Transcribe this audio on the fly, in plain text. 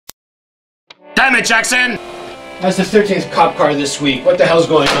Damn it, Jackson! That's the 13th cop car this week. What the hell's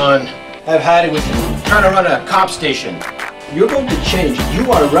going on? I've had it with you. Trying to run a cop station. You're going to change.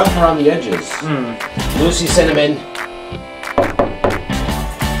 You are rough around the edges. Lucy sent him in.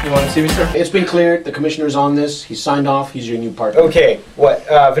 You want to see me, sir? It's been cleared. The commissioner's on this. He's signed off. He's your new partner. Okay, what,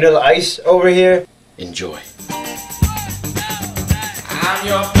 Vanilla Ice over here? Enjoy. I'm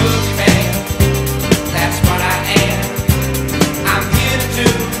your boogeyman, that's what I am. I'm here to do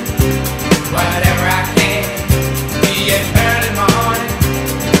whatever I can. Be it early morning,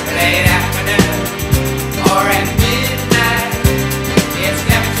 late afternoon, or at midnight. It's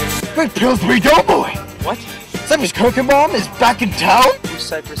never too soon. That Pillsbury Doughboy! What? Cypress Kirkenbaum is back in town? Who's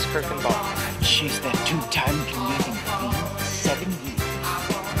Cypress Kirkenbaum? She's that two-time Canadian queen, 7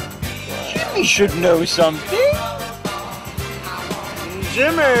 years. Jimmy should know something.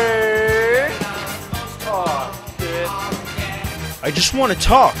 Jimmy! Oh, shit. I just want to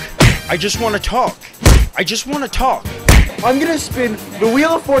talk. I just want to talk. I just want to talk. I'm gonna spin the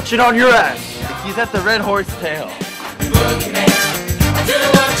Wheel of Fortune on your ass. He's at the Red Horse Tail. Boogeyman, do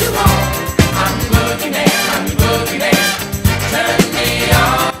what you want. I'm the boogeyman, I'm the boogeyman. Turn me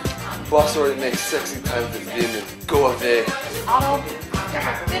on. Boss already makes sexy time for demon. Go away. Otto,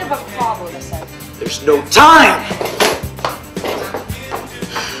 there's a bit of a problem, I said. There's no time!